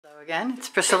Again, it's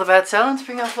Priscilla Batzell in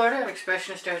Spring Hill, Florida at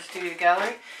Expressionist Art Studio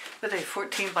Gallery with a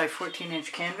 14 by 14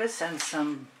 inch canvas and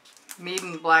some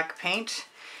Mayan black paint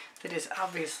that is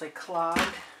obviously clogged.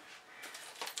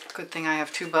 Good thing I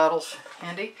have two bottles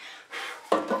handy.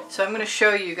 So I'm going to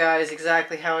show you guys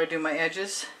exactly how I do my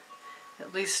edges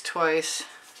at least twice.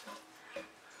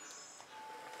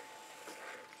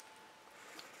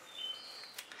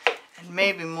 And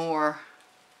maybe more.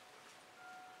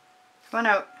 Come on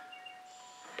out.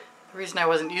 The reason I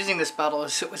wasn't using this bottle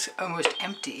is it was almost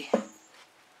empty.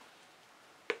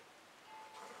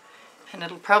 And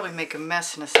it'll probably make a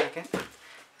mess in a second.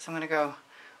 So I'm going to go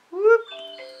whoop.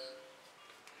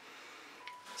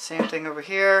 Same thing over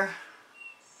here.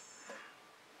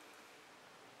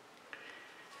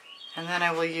 And then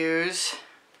I will use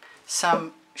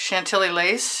some Chantilly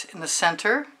lace in the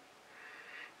center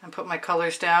and put my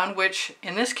colors down, which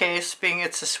in this case, being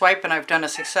it's a swipe and I've done a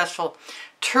successful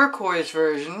turquoise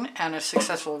version and a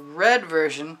successful red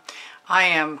version, I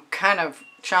am kind of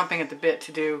chomping at the bit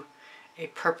to do a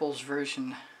purples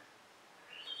version.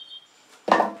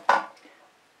 I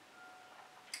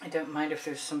don't mind if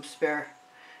there's some spare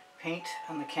paint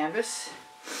on the canvas.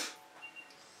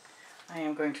 I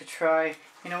am going to try,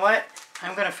 you know what,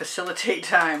 I'm going to facilitate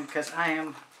time because I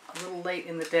am a little late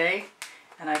in the day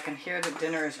and I can hear that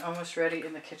dinner is almost ready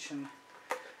in the kitchen.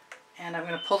 And I'm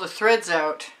going to pull the threads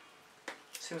out,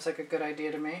 seems like a good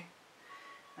idea to me,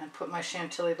 and put my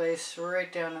Chantilly lace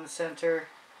right down in the center.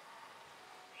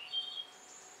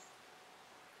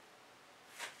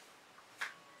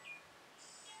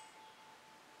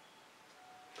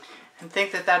 And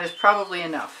think that that is probably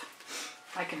enough.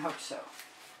 I can hope so.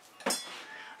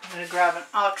 I'm going to grab an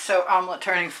OXO omelet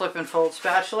turning flip and fold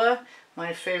spatula,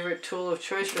 my favorite tool of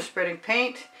choice for spreading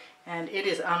paint, and it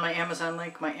is on my Amazon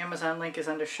link. My Amazon link is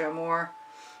under Show More.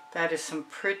 That is some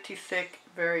pretty thick,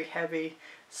 very heavy,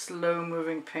 slow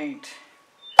moving paint.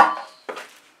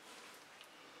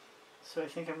 So I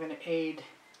think I'm going to aid,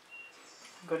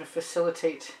 I'm going to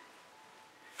facilitate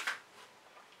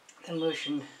the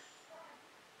motion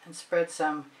and spread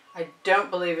some. I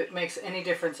don't believe it makes any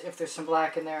difference if there's some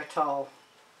black in there at all,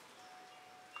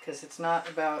 because it's not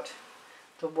about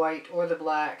the white or the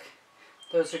black.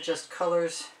 Those are just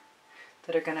colors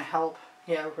that are going to help.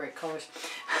 Yeah, right, colors.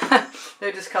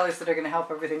 They're just colors that are going to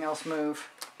help everything else move.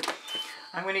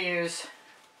 I'm going to use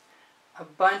a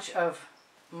bunch of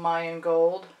Mayan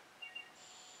gold.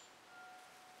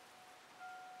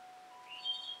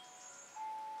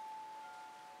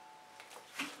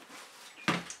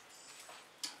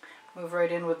 Move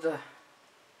right in with the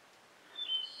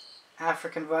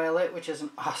African violet, which is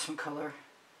an awesome color.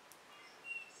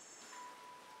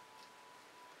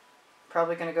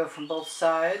 Probably going to go from both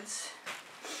sides.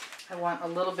 I want a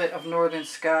little bit of northern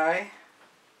sky.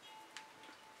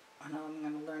 And I'm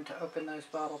going to learn to open those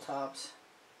bottle tops.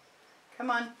 Come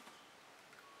on.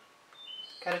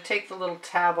 Got to take the little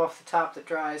tab off the top that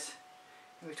dries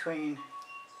in between.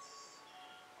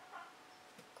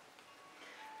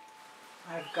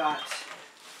 I've got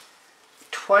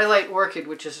Twilight Orchid,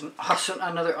 which is an awesome,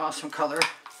 another awesome color.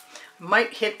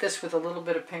 Might hit this with a little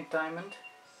bit of pink diamond.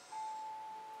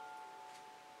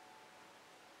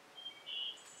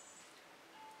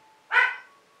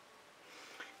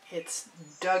 It's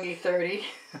Doggy 30,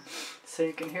 so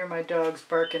you can hear my dogs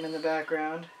barking in the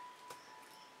background.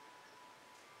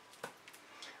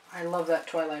 I love that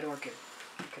Twilight Orchid,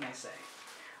 what can I say?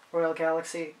 Royal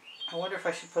Galaxy, I wonder if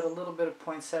I should put a little bit of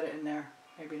poinsettia in there,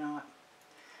 maybe not.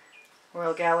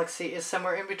 Royal Galaxy is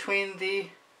somewhere in between the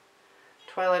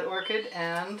Twilight Orchid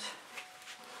and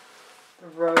the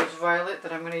Rose Violet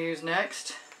that I'm going to use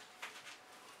next.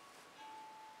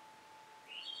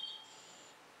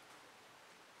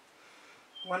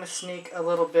 I want to sneak a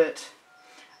little bit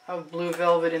of blue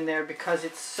velvet in there because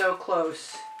it's so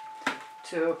close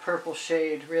to a purple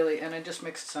shade, really, and I just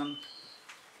mixed some.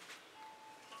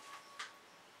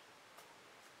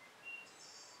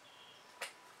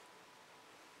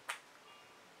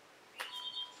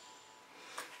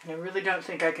 And I really don't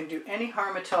think I can do any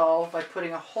harm at all by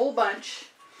putting a whole bunch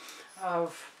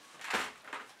of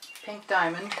pink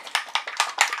diamond,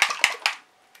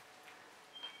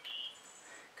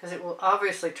 because it will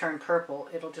obviously turn purple.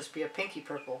 It'll just be a pinky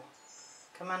purple.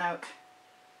 Come on out.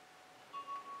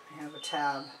 I have a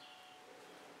tab.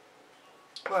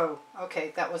 Whoa,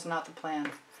 okay, that was not the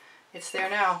plan. It's there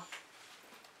now.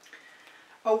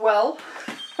 Oh well.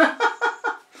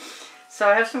 So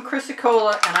I have some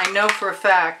Chrysicola, and I know for a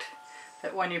fact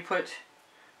that when you put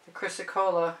the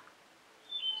Chrysicola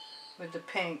with the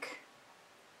pink,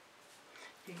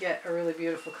 you get a really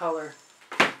beautiful color.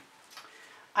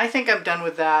 I think I'm done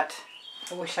with that.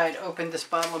 I wish I'd opened this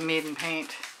bottle of Maiden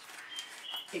paint.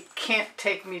 It can't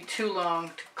take me too long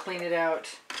to clean it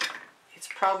out. It's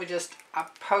probably just a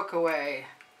poke away.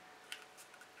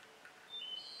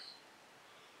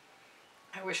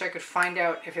 I wish I could find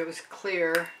out if it was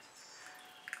clear.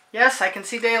 Yes, I can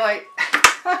see daylight.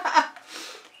 I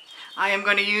am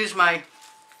going to use my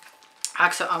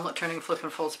Axo Omelette Turning Flip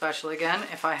and Fold spatula again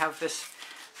if I have this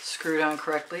screwed on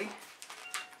correctly.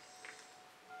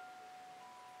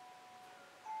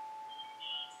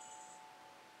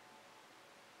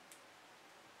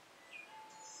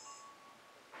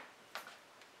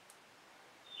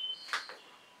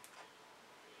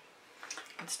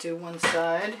 Let's do one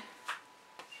side.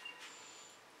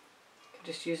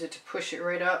 Just use it to push it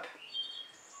right up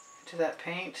into that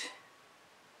paint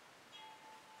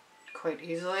quite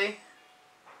easily.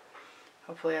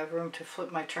 Hopefully I have room to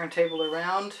flip my turntable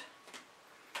around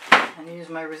and use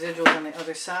my residuals on the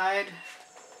other side.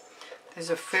 There's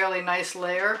a fairly nice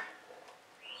layer.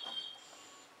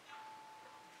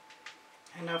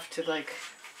 Enough to like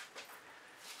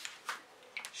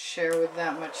share with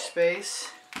that much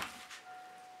space.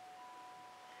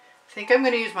 I think I'm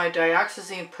going to use my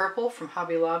Dioxazine Purple from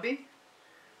Hobby Lobby,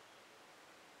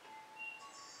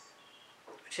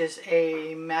 which is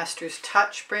a Master's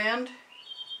Touch brand.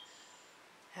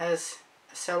 Has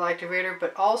a cell activator,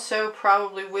 but also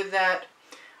probably with that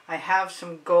I have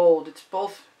some gold. It's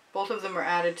both of them are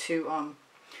added to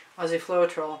Aussie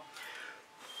Floetrol.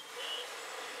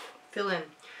 Fill in.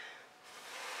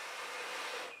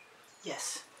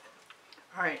 Yes.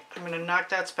 Alright, I'm going to knock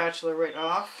that spatula right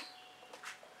off.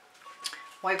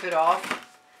 Wipe it off.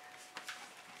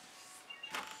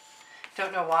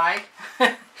 Don't know why.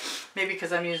 Maybe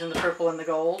because I'm using the purple and the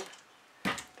gold.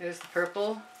 There's the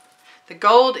purple. The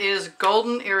gold is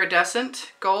golden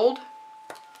iridescent gold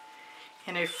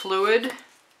in a fluid.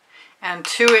 And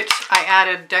to it I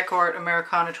added Decor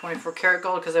Americana 24 karat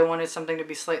gold because I wanted something to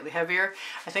be slightly heavier.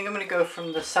 I think I'm going to go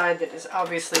from the side that is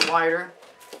obviously wider.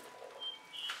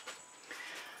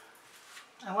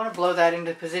 I want to blow that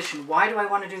into position. Why do I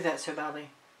want to do that so badly?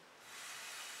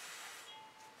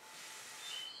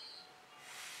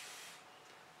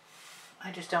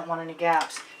 I just don't want any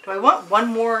gaps. Do I want one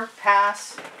more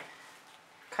pass?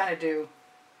 Kind of do.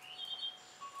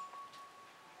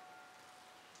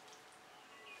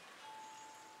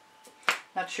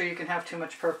 Not sure you can have too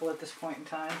much purple at this point in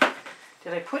time.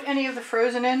 Did I put any of the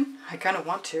frozen in? I kind of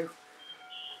want to.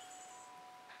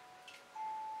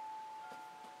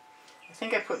 I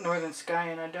think I put Northern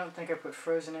Sky in. I don't think I put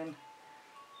frozen in.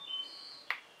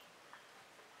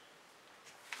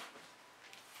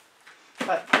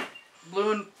 But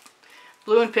blue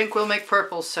and pink will make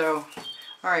purple, so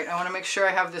alright, I want to make sure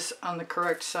I have this on the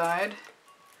correct side.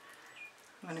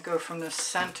 I'm going to go from the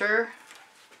center.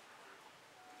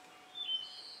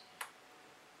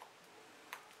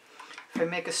 If I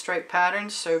make a straight pattern,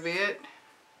 so be it.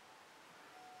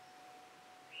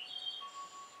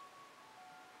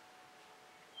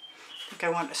 I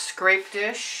want a scrape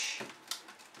dish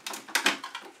to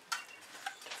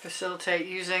facilitate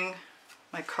using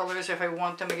my colors if I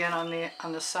want them again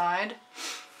on the side.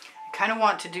 I kind of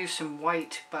want to do some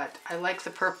white, but I like the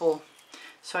purple,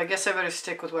 so I guess I better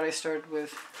stick with what I started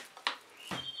with.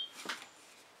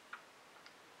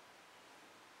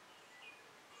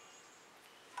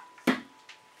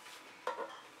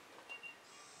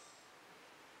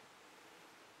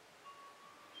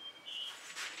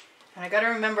 And I gotta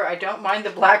remember, I don't mind the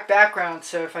black background,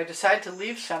 so if I decide to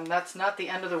leave some, that's not the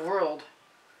end of the world.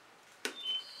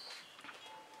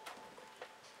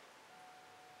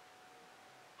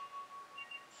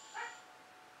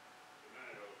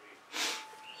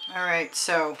 Alright,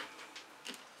 so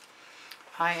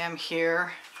I am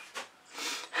here.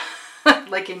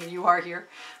 Like in you are here.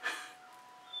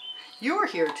 You're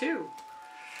here too.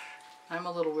 I'm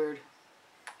a little weird.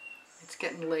 It's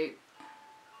getting late.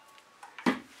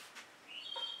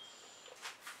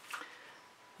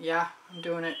 Yeah, I'm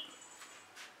doing it.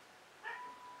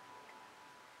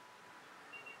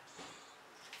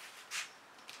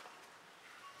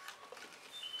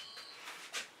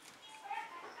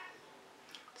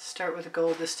 Start with the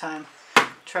gold this time.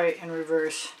 Try it in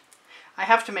reverse. I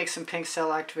have to make some pink cell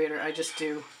activator. I just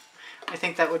do. I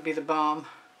think that would be the bomb.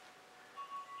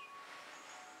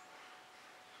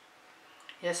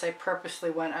 Yes, I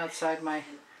purposely went outside my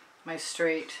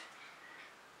straight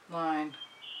line,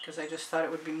 because I just thought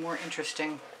it would be more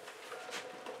interesting.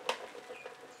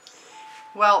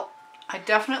 Well, I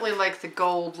definitely like the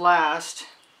gold last.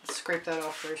 Let's scrape that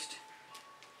off first.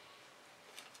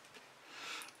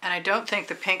 And I don't think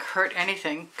the pink hurt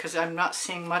anything because I'm not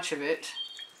seeing much of it.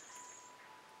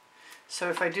 So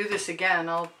if I do this again,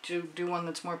 I'll do one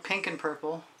that's more pink and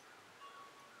purple.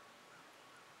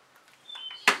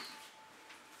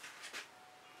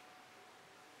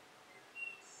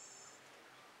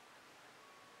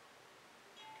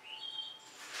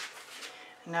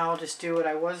 And now I'll just do what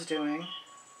I was doing.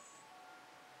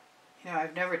 You know,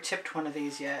 I've never tipped one of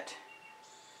these yet,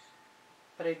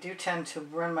 but I do tend to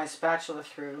run my spatula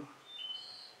through.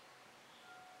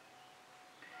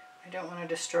 I don't want to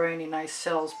destroy any nice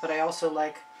cells, but I also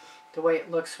like the way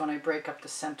it looks when I break up the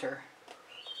center.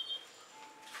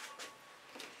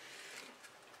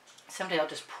 Someday I'll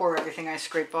just pour everything I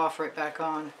scrape off right back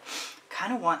on.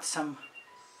 Kind of want some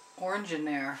orange in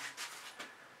there.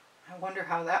 I wonder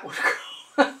how that would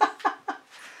go.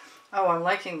 Oh, I'm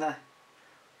liking the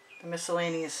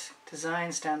miscellaneous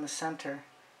designs down the center.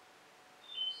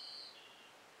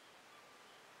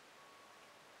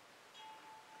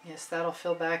 Yes, that'll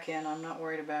fill back in. I'm not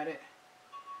worried about it.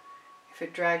 If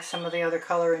it drags some of the other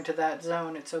color into that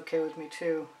zone, it's okay with me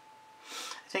too.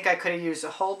 I think I could have used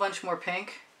a whole bunch more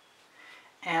pink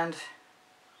and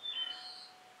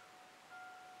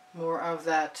more of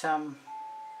that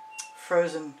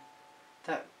frozen,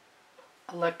 that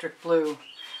electric blue.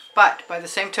 But by the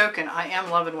same token, I am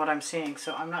loving what I'm seeing,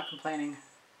 so I'm not complaining.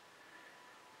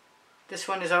 This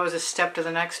one is always a step to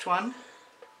the next one,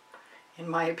 in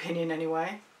my opinion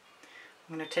anyway.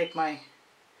 I'm going to take my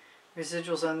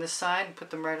residuals on this side and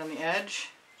put them right on the edge.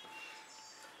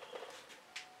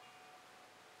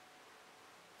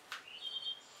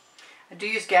 I do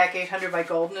use GAC 800 by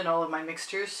Golden in all of my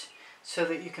mixtures so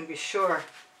that you can be sure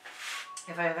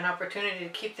if I have an opportunity to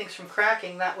keep things from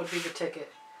cracking, that would be the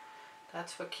ticket.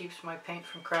 That's what keeps my paint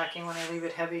from cracking when I leave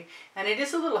it heavy. And it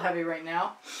is a little heavy right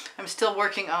now. I'm still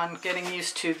working on getting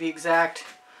used to the exact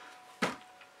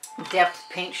depth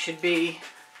paint should be.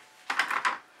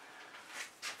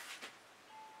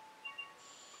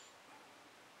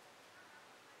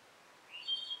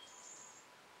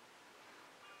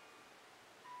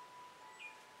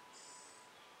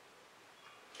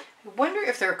 I wonder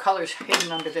if there are colors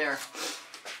hidden under there.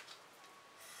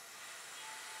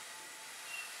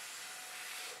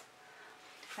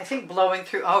 I think blowing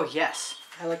through, oh yes,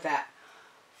 I like that.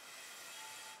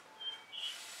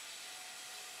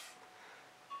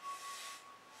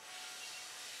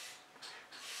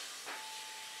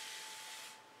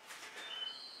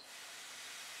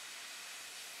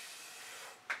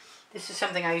 This is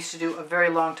something I used to do a very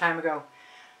long time ago.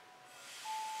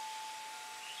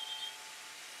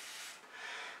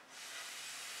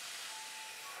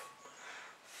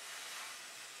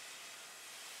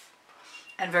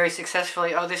 And very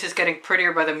successfully. Oh, this is getting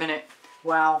prettier by the minute.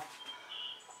 Wow.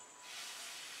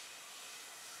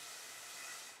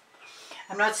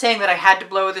 I'm not saying that I had to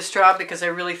blow with a straw because I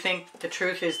really think the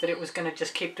truth is that it was going to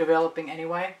just keep developing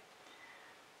anyway.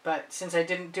 But since I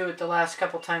didn't do it the last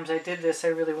couple times I did this, I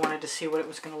really wanted to see what it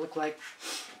was going to look like.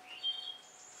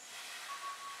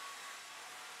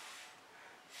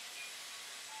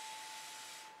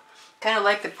 Kind of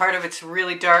like that part of it's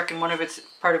really dark and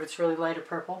part of it's really lighter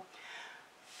purple.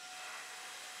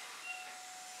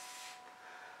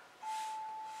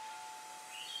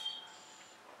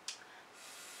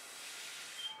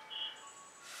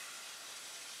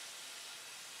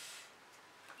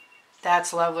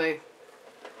 That's lovely.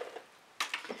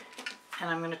 And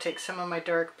I'm going to take some of my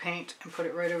dark paint and put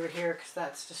it right over here because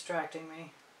that's distracting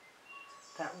me.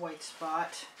 That white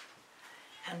spot.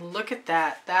 And look at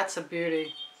that. That's a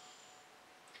beauty.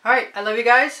 Alright, I love you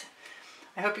guys.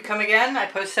 I hope you come again. I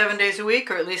post 7 days a week,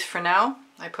 or at least for now.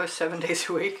 I post 7 days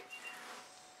a week.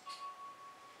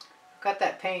 I've got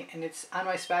that paint and it's on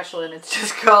my spatula and it's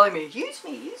just calling me. Use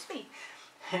me, use me.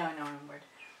 Yeah, I know I'm weird.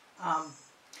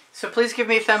 So please give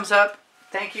me a thumbs up.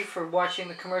 Thank you for watching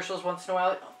the commercials once in a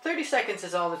while. 30 seconds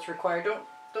is all that's required.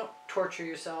 Don't torture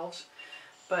yourselves.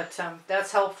 But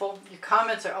that's helpful. Your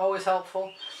comments are always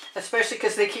helpful, especially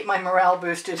because they keep my morale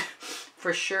boosted.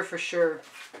 For sure, for sure.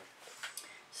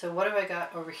 So what have I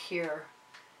got over here?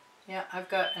 Yeah, I've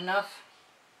got enough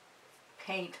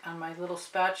paint on my little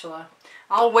spatula.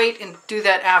 I'll wait and do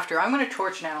that after. I'm going to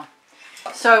torch now.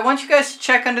 So I want you guys to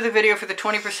check under the video for the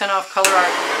 20% off Colour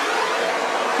Arte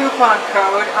coupon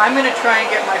code. I'm going to try and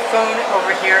get my phone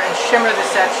over here and shimmer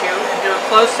this at you and do a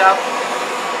close-up.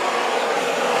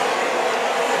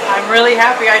 I'm really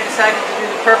happy I decided to do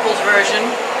the purples version.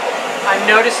 I'm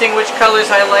noticing which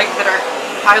colors I like that are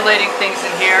highlighting things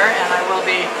in here, and I will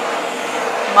be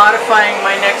modifying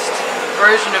my next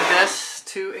version of this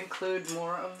to include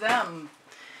more of them.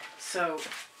 So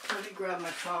let me grab my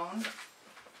phone.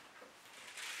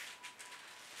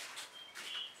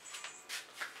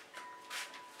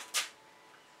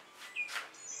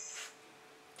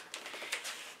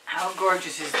 How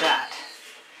gorgeous is that?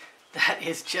 That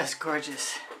is just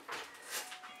gorgeous.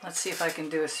 Let's see if I can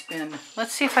do a spin.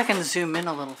 Let's see if I can zoom in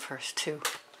a little first too.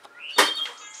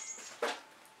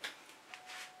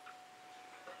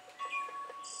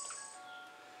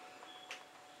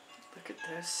 Look at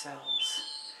those cells.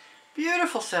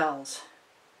 Beautiful cells.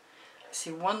 I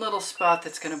see one little spot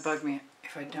that's going to bug me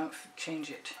if I don't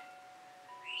change it.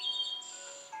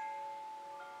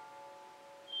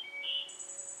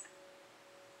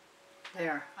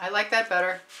 There. I like that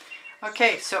better.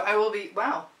 Okay, so I will be...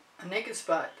 Wow, a naked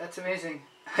spot. That's amazing.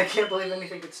 I can't believe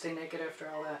anything could stay naked after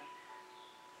all that.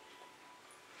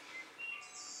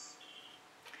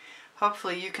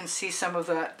 Hopefully you can see some of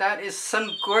that. That is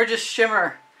some gorgeous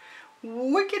shimmer.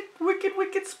 Wicked, wicked,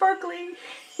 wicked sparkly.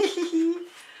 Let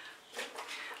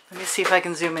me see if I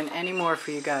can zoom in any more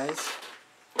for you guys.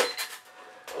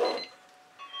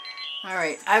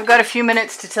 Alright, I've got a few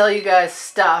minutes to tell you guys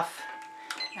stuff.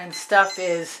 And stuff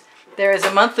is, there is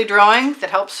a monthly drawing that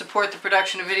helps support the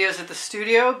production of videos at the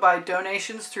studio by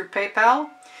donations through PayPal.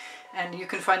 And you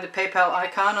can find the PayPal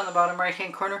icon on the bottom right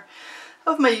hand corner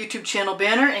of my YouTube channel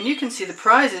banner. And you can see the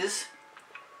prizes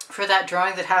for that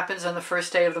drawing that happens on the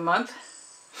first day of the month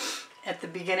at the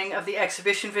beginning of the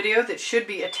exhibition video that should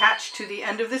be attached to the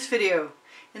end of this video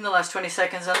in the last 20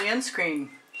 seconds on the end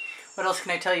screen. What else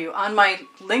can I tell you? On my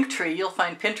link tree, you'll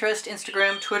find Pinterest,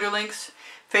 Instagram, Twitter links,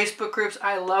 Facebook groups.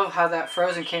 I love how that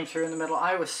frozen came through in the middle.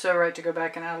 I was so right to go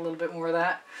back and add a little bit more of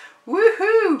that.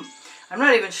 Woohoo! I'm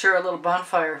not even sure a little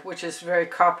bonfire, which is very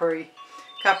coppery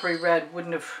red,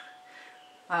 wouldn't have...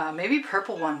 maybe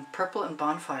purple one. Purple and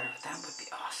bonfire. That would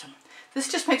be awesome. This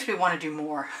just makes me want to do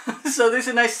more. So there's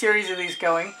a nice series of these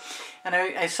going. And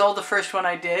I sold the first one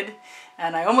I did.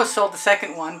 And I almost sold the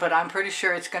second one, but I'm pretty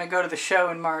sure it's going to go to the show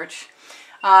in March.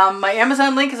 My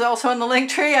Amazon link is also in the link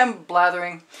tree. I'm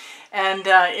blathering. And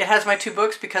it has my 2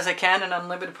 books, Because I Can and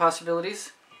Unlimited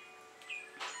Possibilities,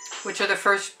 which are the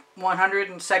first 100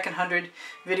 and second 100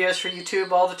 videos for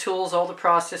YouTube. All the tools, all the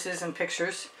processes, and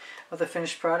pictures of the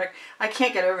finished product. I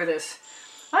can't get over this.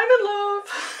 I'm in love.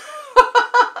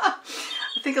 I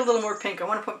think a little more pink. I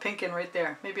want to put pink in right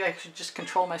there. Maybe I should just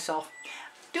control myself.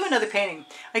 Do another painting.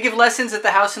 I give lessons at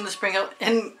the house in the Spring Hill,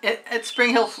 at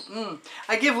Spring Hill.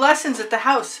 I give lessons at the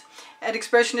house at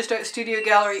Expressionist Art Studio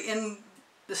Gallery in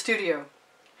the studio.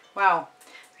 Wow,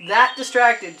 that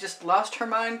distracted just lost her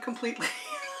mind completely.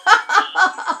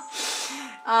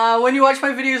 When you watch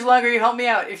my videos longer, you help me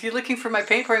out. If you're looking for my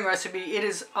paint pouring recipe, it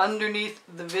is underneath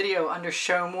the video under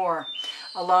Show More,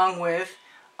 along with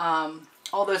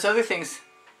all those other things.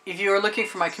 If you are looking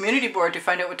for my community board to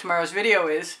find out what tomorrow's video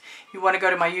is, you want to go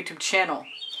to my YouTube channel.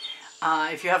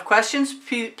 If you have questions,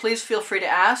 please feel free to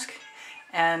ask.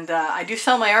 And I do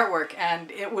sell my artwork,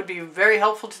 and it would be very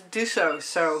helpful to do so.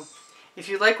 So if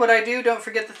you like what I do, don't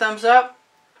forget the thumbs up.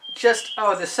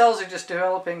 Oh, the cells are just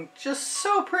developing just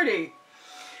so pretty.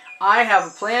 I have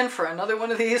a plan for another one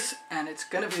of these, and it's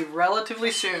going to be relatively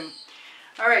soon.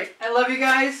 All right, I love you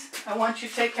guys. I want you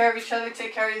to take care of each other,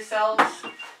 take care of yourselves.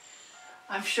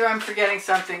 I'm sure I'm forgetting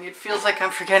something. It feels like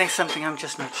I'm forgetting something. I'm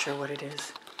just not sure what it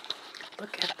is.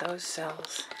 Look at those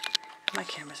cells. My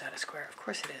camera's out of square. Of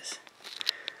course it is.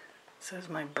 So is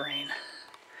my brain.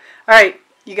 All right,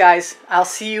 you guys. I'll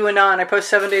see you anon. I post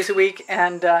 7 days a week,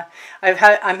 and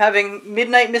I'm having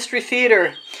Midnight Mystery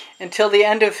Theater until the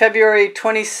end of February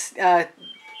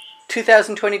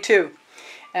 2022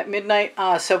 at midnight.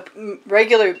 So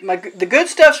the good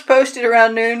stuff's posted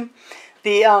around noon.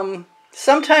 The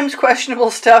sometimes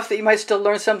questionable stuff that you might still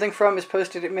learn something from is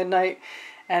posted at midnight.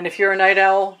 And if you're a night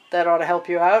owl, that ought to help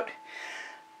you out.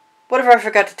 Whatever I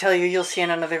forgot to tell you, you'll see in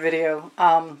another video.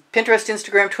 Pinterest,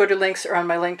 Instagram, Twitter links are on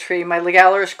my link tree. My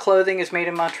Legaller's clothing is made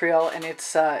in Montreal, and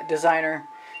it's designer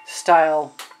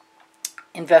style,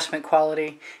 investment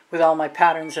quality with all my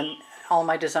patterns and all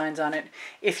my designs on it.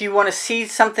 If you want to see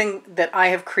something that I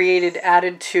have created,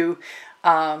 added to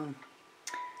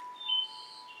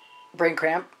Brain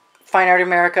Cramp, Fine Art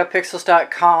America,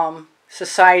 Pixels.com,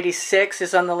 Society 6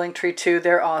 is on the link tree too.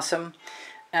 They're awesome.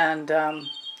 And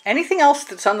anything else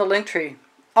that's on the link tree.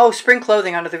 Oh, spring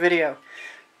clothing under the video.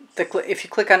 If you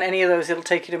click on any of those, it'll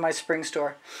take you to my spring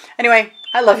store. Anyway,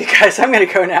 I love you guys. I'm going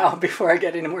to go now before I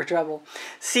get into more trouble.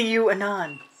 See you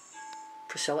anon.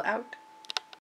 Priscilla out.